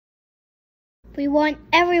We want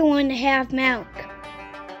everyone to have milk.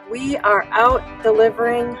 We are out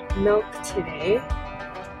delivering milk today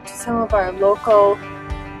to some of our local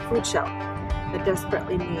food shelf that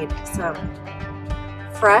desperately need some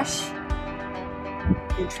fresh,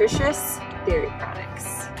 nutritious dairy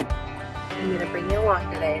products. I'm going to bring you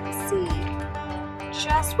along today to see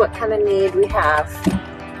just what kind of need we have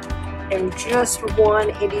in just one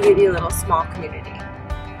itty-bitty little small community.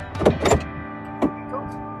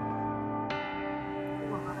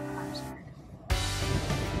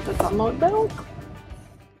 Let's unload milk.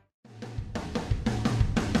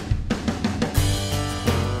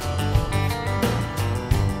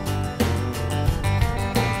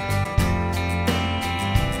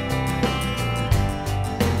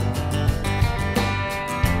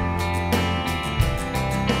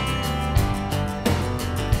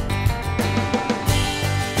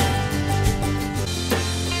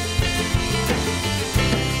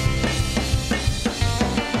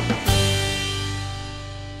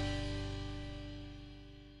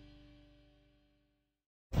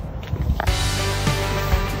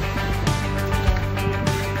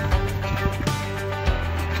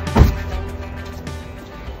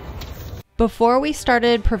 Before we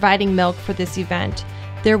started providing milk for this event,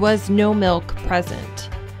 there was no milk present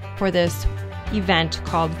for this event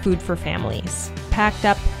called Food for Families. Packed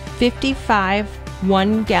up 55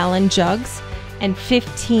 1-gallon jugs and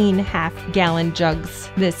 15 half-gallon jugs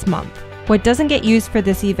this month. What doesn't get used for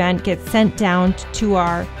this event gets sent down to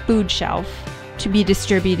our food shelf to be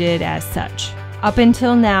distributed as such. Up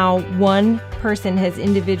until now, one person has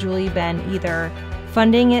individually been either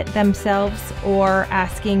funding it themselves or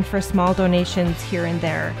asking for small donations here and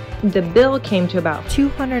there. The bill came to about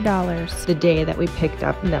 $200 the day that we picked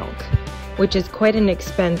up milk, which is quite an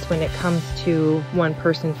expense when it comes to one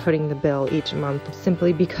person footing the bill each month,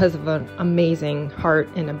 simply because of an amazing heart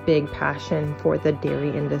and a big passion for the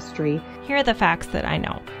dairy industry. Here are the facts that I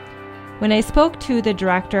know. When I spoke to the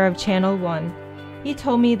director of Channel 1, he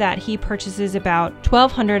told me that he purchases about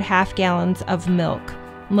 1,200 half gallons of milk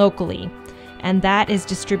locally, and that is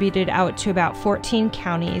distributed out to about 14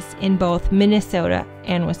 counties in both Minnesota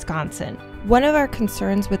and Wisconsin. One of our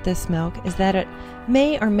concerns with this milk is that it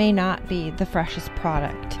may or may not be the freshest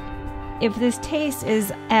product. If this taste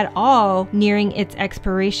is at all nearing its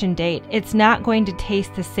expiration date, it's not going to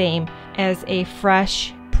taste the same as a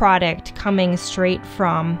fresh product coming straight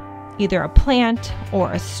from either a plant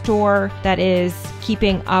or a store that is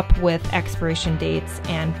keeping up with expiration dates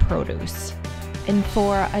and produce. And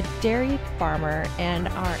for a dairy farmer and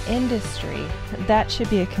our industry, that should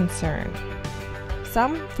be a concern.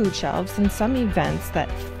 Some food shelves and some events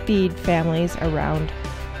that feed families around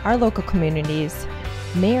our local communities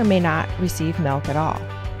may or may not receive milk at all,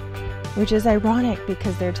 which is ironic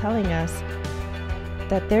because they're telling us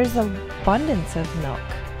that there's an abundance of milk.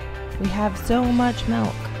 We have so much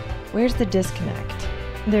milk. Where's the disconnect?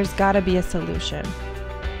 There's got to be a solution.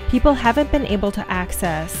 People haven't been able to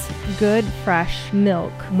access good, fresh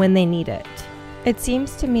milk when they need it. It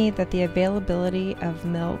seems to me that the availability of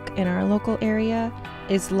milk in our local area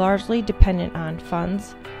is largely dependent on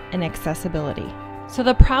funds and accessibility. So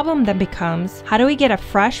the problem then becomes, how do we get a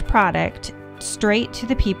fresh product straight to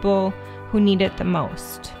the people who need it the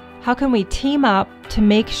most? How can we team up to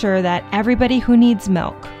make sure that everybody who needs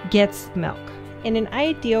milk gets milk? In an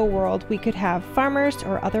ideal world, we could have farmers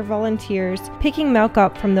or other volunteers picking milk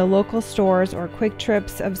up from the local stores or quick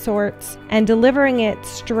trips of sorts and delivering it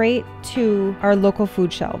straight to our local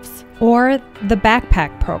food shelves, or the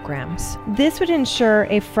backpack programs. This would ensure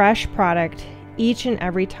a fresh product each and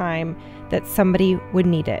every time that somebody would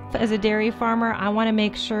need it. As a dairy farmer, I want to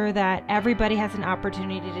make sure that everybody has an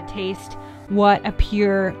opportunity to taste what a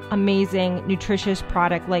pure, amazing, nutritious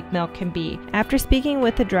product like milk can be. After speaking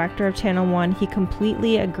with the director of Channel 1, he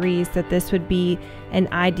completely agrees that this would be an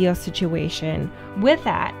ideal situation. With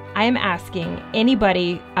that, I am asking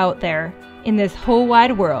anybody out there in this whole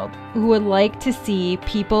wide world who would like to see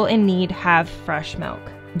people in need have fresh milk,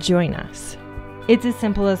 join us. It's as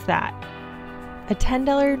simple as that. A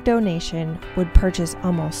 $10 donation would purchase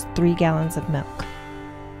almost 3 gallons of milk.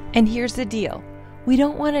 And here's the deal. We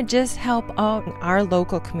don't want to just help out our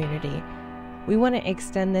local community. We want to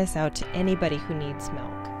extend this out to anybody who needs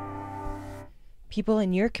milk. People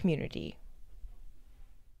in your community